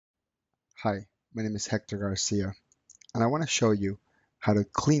Hi, my name is Hector Garcia, and I want to show you how to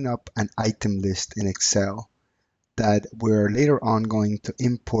clean up an item list in Excel that we're later on going to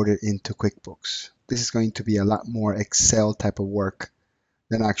import it into QuickBooks. This is going to be a lot more Excel type of work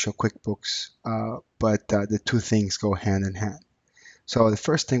than actual QuickBooks, but the two things go hand in hand. So the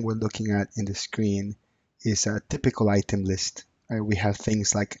first thing we're looking at in the screen is a typical item list. We have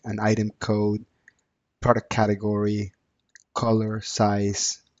things like an item code, product category, color,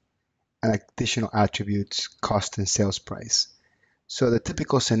 size, and additional attributes, cost and sales price. So the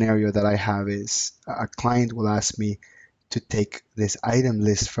typical scenario that I have is a client will ask me to take this item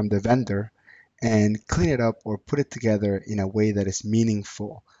list from the vendor and clean it up or put it together in a way that is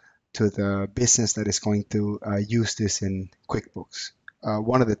meaningful to the business that is going to use this in QuickBooks.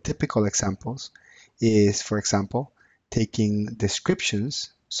 One of the typical examples is, for example, taking descriptions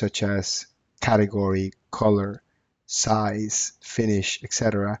such as category, color, size, finish,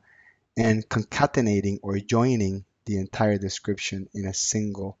 etc., and concatenating or joining the entire description in a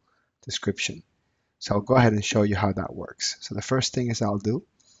single description. So I'll go ahead and show you how that works. So the first thing I'll do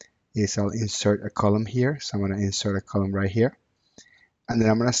is I'll insert a column here. So I'm going to insert a column right here. And then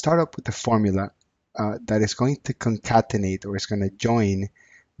I'm going to start up with the formula that is going to concatenate, or is going to join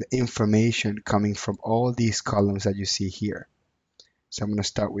the information coming from all these columns that you see here. So I'm going to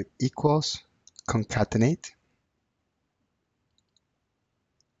start with equals, concatenate.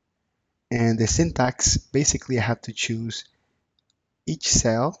 And the syntax, basically I have to choose each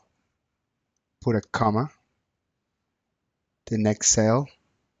cell, put a comma, the next cell,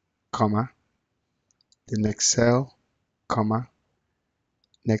 comma, the next cell, comma,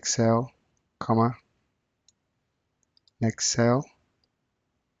 next cell, comma, next cell,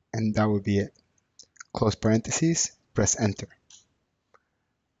 and that would be it. Close parentheses, press enter.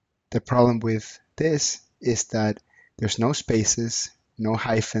 The problem with this is that there's no spaces, no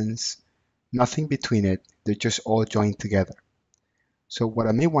hyphens, nothing between it. They're just all joined together. So what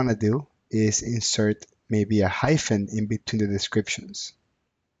I may want to do is insert maybe a hyphen in between the descriptions.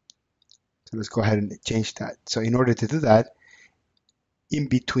 So let's go ahead and change that. So in order to do that, in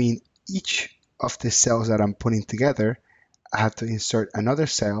between each of the cells that I'm putting together, I have to insert another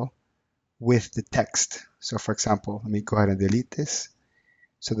cell with the text. So for example, let me go ahead and delete this.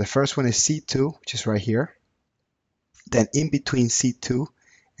 So the first one is C2, which is right here. Then in between C2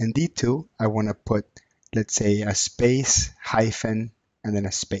 and D2, I want to put, let's say, a space, hyphen, and then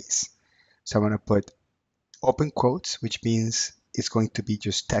a space. So I'm going to put open quotes, which means it's going to be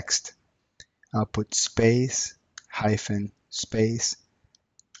just text. I'll put space, hyphen, space,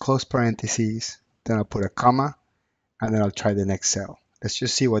 close parentheses, then I'll put a comma, and then I'll try the next cell. Let's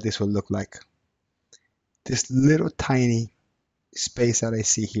just see what this will look like. This little tiny space that I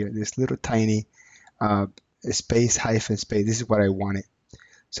see here, this little tiny space, hyphen, space, this is what I wanted.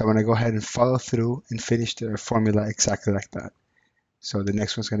 So I'm going to go ahead and follow through and finish the formula exactly like that. So the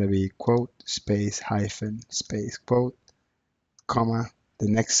next one's going to be quote, space, hyphen, space, quote, comma, the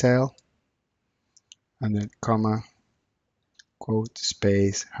next cell, and then comma, quote,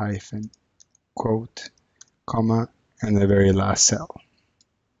 space, hyphen, quote, comma, and the very last cell,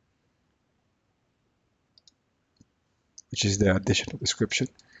 which is the additional description.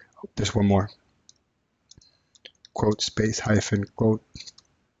 Oh, there's one more. Quote, space, hyphen, quote,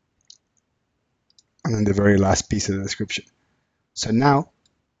 and then the very last piece of the description. So now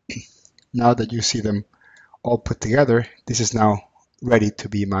that you see them all put together, this is now ready to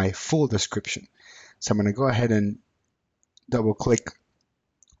be my full description. So I'm going to go ahead and double click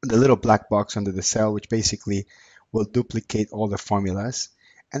the little black box under the cell, which basically will duplicate all the formulas.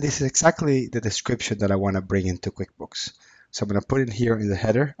 And this is exactly the description that I want to bring into QuickBooks. So I'm going to put it here in the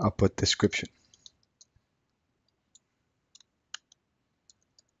header. I'll put description.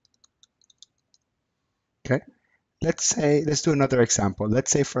 Okay. Let's do another example.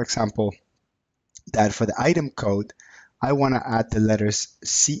 Let's say, for example, that for the item code, I want to add the letters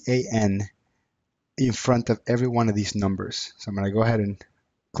CAN in front of every one of these numbers. So I'm going to go ahead and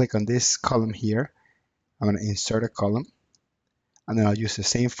click on this column here. I'm going to insert a column, and then I'll use the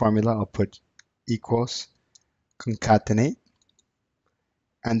same formula. I'll put equals, concatenate,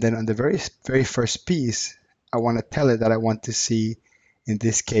 and then on the very first piece, I want to tell it that I want to see, in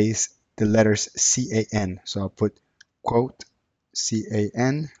this case, the letters CAN. So I'll put quote,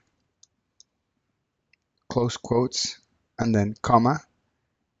 CAN, close quotes, and then comma,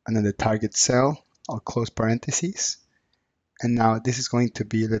 and then the target cell, I'll close parentheses. And now this is going to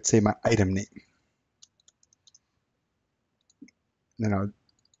be, let's say, my item name. Then I'll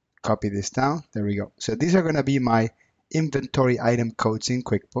copy this down. There we go. So these are going to be my inventory item codes in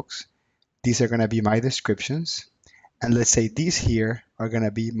QuickBooks. These are going to be my descriptions. And let's say these here are going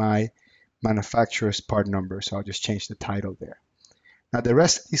to be my manufacturer's part number. So I'll just change the title there. Now the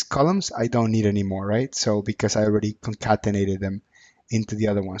rest of these columns I don't need anymore, right? So because I already concatenated them into the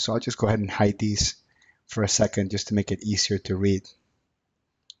other one. So I'll just go ahead and hide these for a second just to make it easier to read.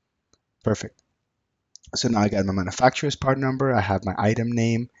 Perfect. So now I got my manufacturer's part number, I have my item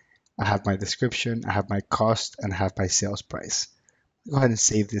name, I have my description, I have my cost, and I have my sales price. Go ahead and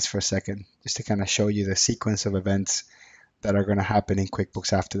save this for a second just to kind of show you the sequence of events that are going to happen in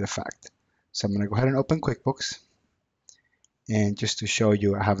QuickBooks after the fact. So I'm going to go ahead and open QuickBooks. And just to show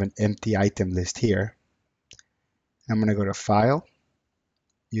you, I have an empty item list here. I'm going to go to File,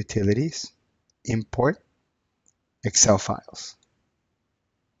 Utilities, Import, Excel files.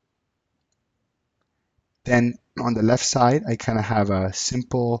 Then on the left side, I kind of have a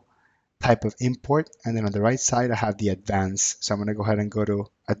simple type of import. And then on the right side, I have the advanced. So I'm going to go ahead and go to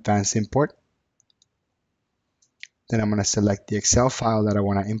Advanced Import. Then I'm going to select the Excel file that I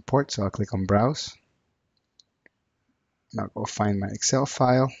want to import. So I'll click on Browse. And I'll go find my Excel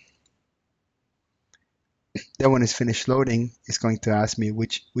file. Then when it's finished loading, it's going to ask me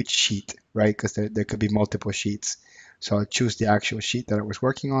which sheet, right? Because there could be multiple sheets. So I'll choose the actual sheet that I was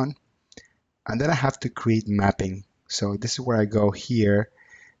working on. And then I have to create mapping. So this is where I go here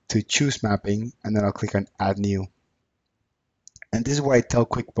to choose mapping, and then I'll click on Add New. And this is where I tell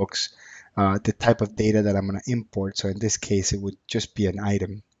QuickBooks the type of data that I'm going to import. So in this case, it would just be an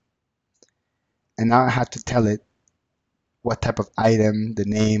item. And now I have to tell it what type of item, the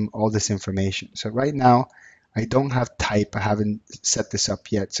name, all this information. So right now, I don't have type. I haven't set this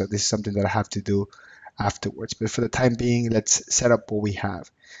up yet. So this is something that I have to do afterwards. But for the time being, let's set up what we have.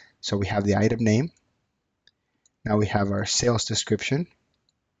 So we have the item name. Now we have our sales description.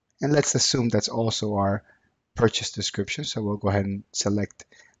 And let's assume that's also our purchase description. So we'll go ahead and select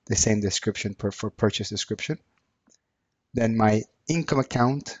the same description for purchase description. Then my income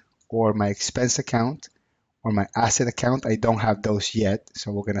account or my expense account or my asset account, I don't have those yet.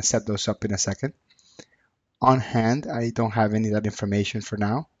 So we're going to set those up in a second. On hand, I don't have any of that information for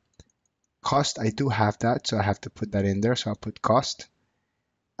now. Cost, I do have that. So I have to put that in there. So I'll put cost.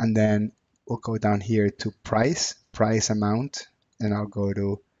 And then we'll go down here to price amount, and I'll go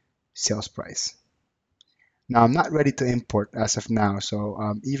to sales price. Now I'm not ready to import as of now.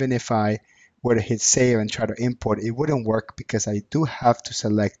 So even if I were to hit save and try to import, it wouldn't work because I do have to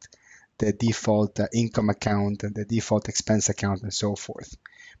select the default income account and the default expense account and so forth.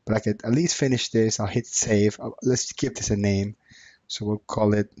 But I could at least finish this. I'll hit save. Let's give this a name. So we'll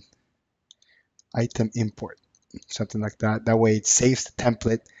call it item import, something like that. That way it saves the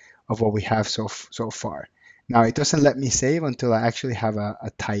template of what we have so far. Now it doesn't let me save until I actually have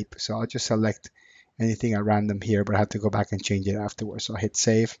a type. So I'll just select anything at random here, but I have to go back and change it afterwards. So I'll hit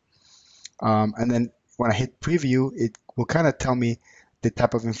save. And then when I hit preview, it will kind of tell me the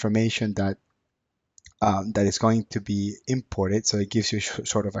type of information that that is going to be imported. So it gives you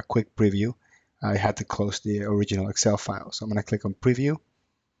sort of a quick preview. I had to close the original Excel file. So I'm going to click on preview.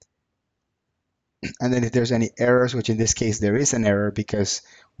 And then if there's any errors, which in this case there is an error because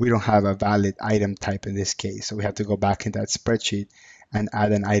we don't have a valid item type in this case. So we have to go back in that spreadsheet and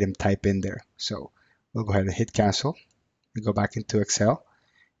add an item type in there. So we'll go ahead and hit cancel. We go back into Excel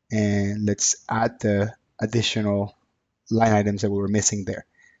and let's add the additional line items that we were missing there.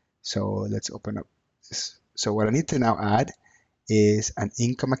 So let's open up this. So what I need to now add is an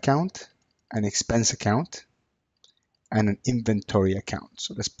income account, an expense account, and an inventory account.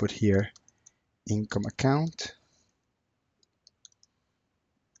 So let's put here income account.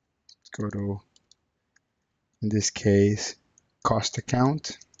 Let's go to, in this case, cost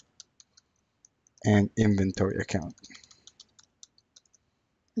account and inventory account.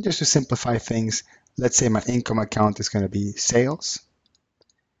 And just to simplify things, let's say my income account is going to be sales.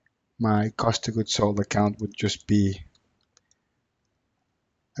 My cost of goods sold account would just be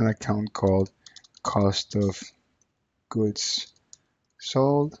an account called cost of goods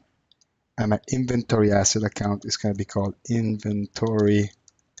sold. And my inventory asset account is going to be called inventory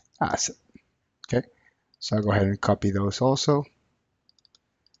asset. Okay, so I'll go ahead and copy those also.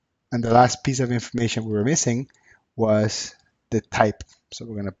 And the last piece of information we were missing was the type. So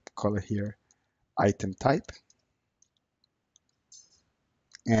we're going to call it here item type.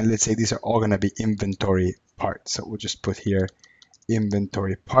 And let's say these are all going to be inventory parts. So we'll just put here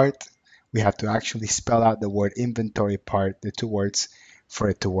inventory part. We have to actually spell out the word inventory part, the two words, for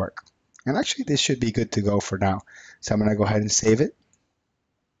it to work. And actually this should be good to go for now. So I'm going to go ahead and save it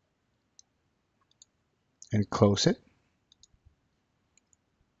and close it.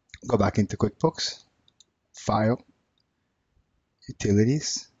 Go back into QuickBooks, File,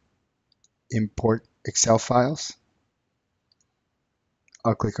 Utilities, Import Excel files.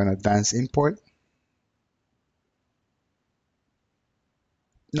 I'll click on Advanced Import.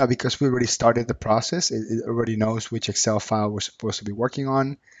 Now, because we already started the process, it already knows which Excel file we're supposed to be working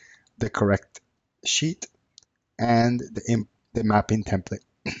on, the correct sheet, and the mapping template.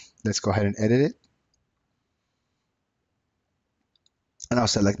 Let's go ahead and edit it. And I'll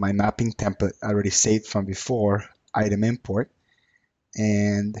select my mapping template I already saved from before, item import.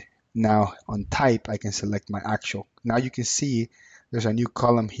 And now on type, I can select my actual. Now you can see there's a new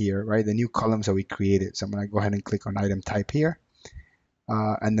column here, right? The new columns that we created. So I'm going to go ahead and click on item type here.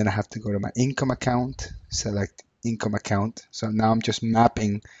 And then I have to go to my income account, select income account. So now I'm just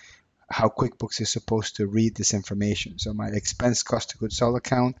mapping how QuickBooks is supposed to read this information. So my expense cost of goods sold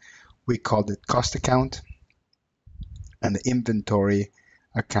account, we called it cost account. And the inventory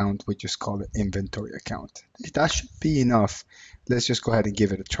account, we just call it inventory account. That should be enough. Let's just go ahead and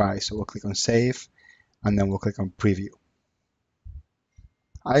give it a try. So we'll click on save, and then we'll click on preview.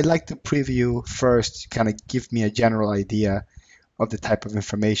 I like to preview first, kind of give me a general idea of the type of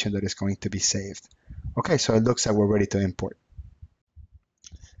information that is going to be saved. Okay, so it looks like we're ready to import.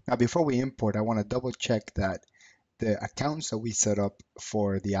 Now, before we import, I want to double check that the accounts that we set up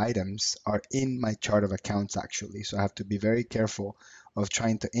for the items are in my chart of accounts actually. So I have to be very careful of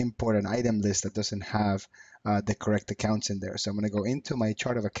trying to import an item list that doesn't have the correct accounts in there. So I'm going to go into my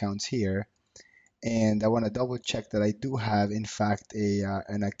chart of accounts here, and I want to double check that I do have, in fact,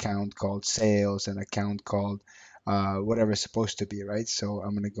 an account called sales, an account called whatever it's supposed to be, right? So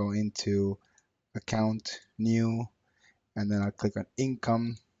I'm going to go into account, new, and then I'll click on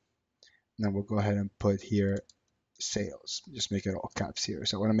income. And then we'll go ahead and put here sales. Just make it all caps here.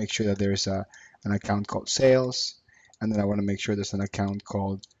 So I want to make sure that there's an account called sales, and then I want to make sure there's an account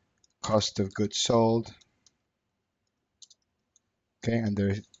called cost of goods sold. Okay, and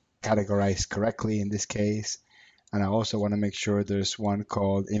they're categorized correctly in this case. And I also want to make sure there's one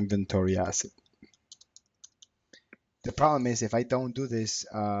called inventory asset. The problem is if I don't do this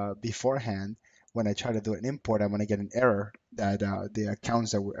beforehand, when I try to do an import, I'm going to get an error that the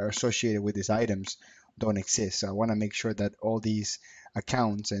accounts that are associated with these items don't exist. So I want to make sure that all these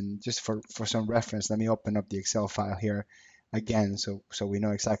accounts, and just for some reference, let me open up the Excel file here again so we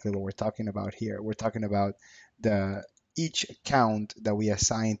know exactly what we're talking about here. We're talking about each account that we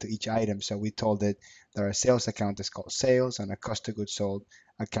assign to each item. So we told it that our sales account is called sales, and a cost of goods sold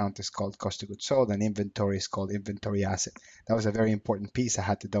account is called cost of goods sold, and inventory is called inventory asset. That was a very important piece. I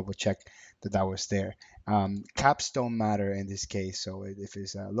had to double check that was there. Caps don't matter in this case, so if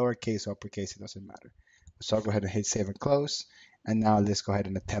it's lowercase or uppercase, it doesn't matter. So I'll go ahead and hit save and close. And now let's go ahead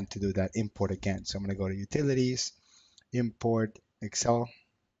and attempt to do that import again. So I'm going to go to utilities, import Excel,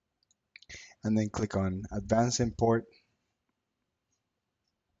 and then click on advanced import.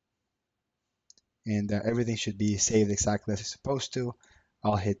 And everything should be saved exactly as it's supposed to.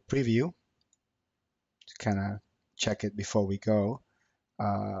 I'll hit preview to kind of check it before we go.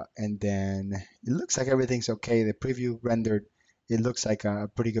 And then it looks like everything's okay. The preview rendered, it looks like a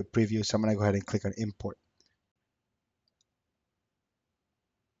pretty good preview. So I'm going to go ahead and click on import.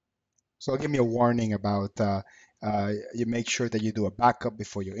 So it'll give me a warning about you make sure that you do a backup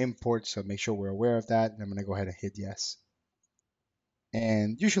before you import. So make sure we're aware of that. And I'm going to go ahead and hit yes.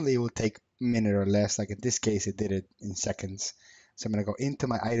 And usually it will take a minute or less. Like in this case, it did it in seconds. So I'm going to go into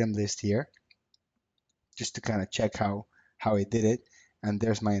my item list here just to kind of check how it did it. And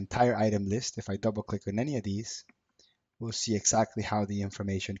there's my entire item list. If I double click on any of these, we'll see exactly how the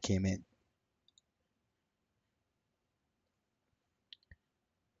information came in.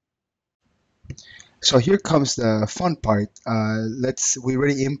 So here comes the fun part. We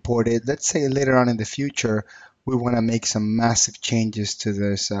already imported. Let's say later on in the future, we want to make some massive changes to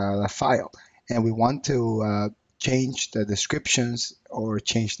this file, and we want to change the descriptions or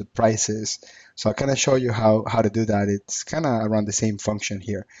change the prices. So I'll kind of show you how to do that. It's kind of around the same function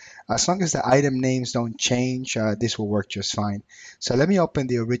here. As long as the item names don't change, this will work just fine. So let me open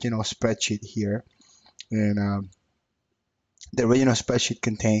the original spreadsheet here, and the original spreadsheet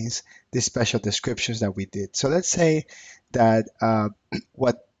contains these special descriptions that we did. So let's say that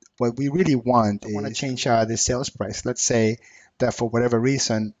what we really want is to change the sales price. Let's say that for whatever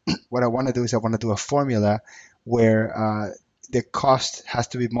reason, what I want to do is I want to do a formula where the cost has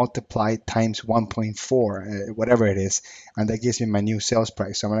to be multiplied times 1.4, whatever it is, and that gives me my new sales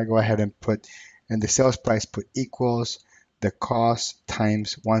price. So I'm going to go ahead and put in the sales price, put equals the cost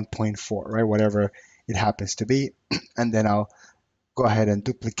times 1.4, right? Whatever it happens to be, and then I'll go ahead and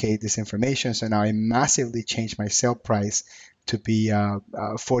duplicate this information. So now I massively change my sale price to be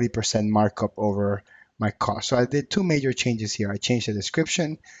 40% markup over my cost. So I did two major changes here. I changed the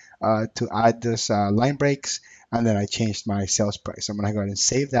description to add this line breaks, and then I changed my sales price. So I'm gonna go ahead and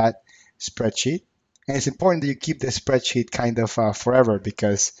save that spreadsheet. And it's important that you keep this spreadsheet kind of forever,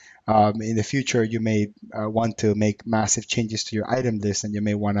 because in the future you may want to make massive changes to your item list, and you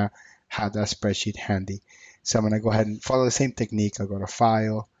may want to have that spreadsheet handy. So I'm going to go ahead and follow the same technique. I'll go to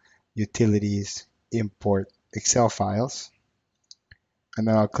File, Utilities, Import Excel Files, and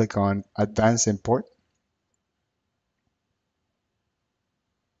then I'll click on Advanced Import,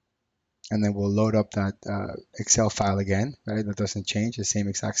 and then we'll load up that Excel file again, right? That doesn't change, the same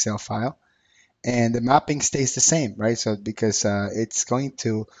exact Excel file. And the mapping stays the same, right? So because it's going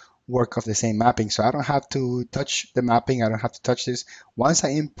to work off the same mapping, so I don't have to touch the mapping. I don't have to touch this. Once I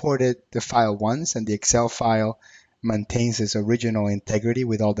imported the file once, and the Excel file maintains its original integrity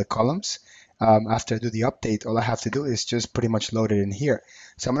with all the columns, after I do the update, all I have to do is just pretty much load it in here.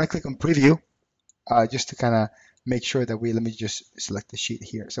 So I'm going to click on Preview, just to kind of make sure that let me just select the sheet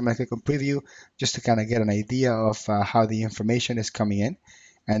here. So I'm going to click on Preview just to kind of get an idea of how the information is coming in.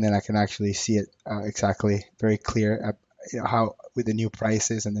 And then I can actually see it exactly, very clear, how with the new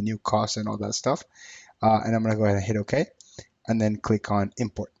prices and the new costs and all that stuff. And I'm going to go ahead and hit OK, and then click on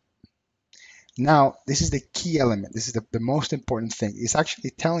Import. Now, this is the key element. This is the most important thing. It's actually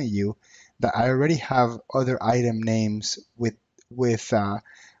telling you that I already have other item names with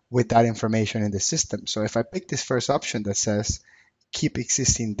that information in the system. So if I pick this first option that says keep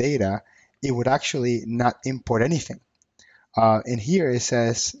existing data, it would actually not import anything. In here it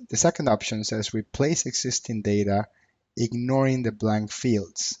says, the second option says replace existing data, ignoring the blank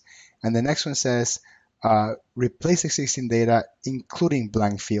fields. And the next one says replace existing data, including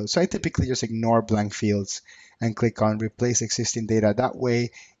blank fields. So I typically just ignore blank fields and click on replace existing data. That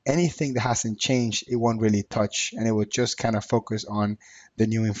way, anything that hasn't changed, it won't really touch, and it will just kind of focus on the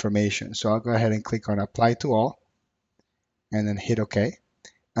new information. So I'll go ahead and click on apply to all, and then hit OK.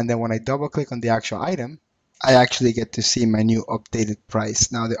 And then when I double click on the actual item, I actually get to see my new updated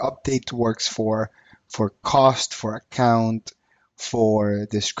price. Now the update works for cost, for account, for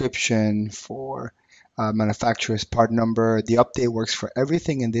description, for manufacturer's part number. The update works for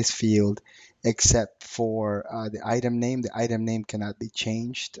everything in this field except for the item name. The item name cannot be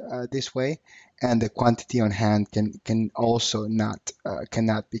changed this way, and the quantity on hand can also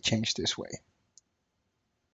cannot be changed this way.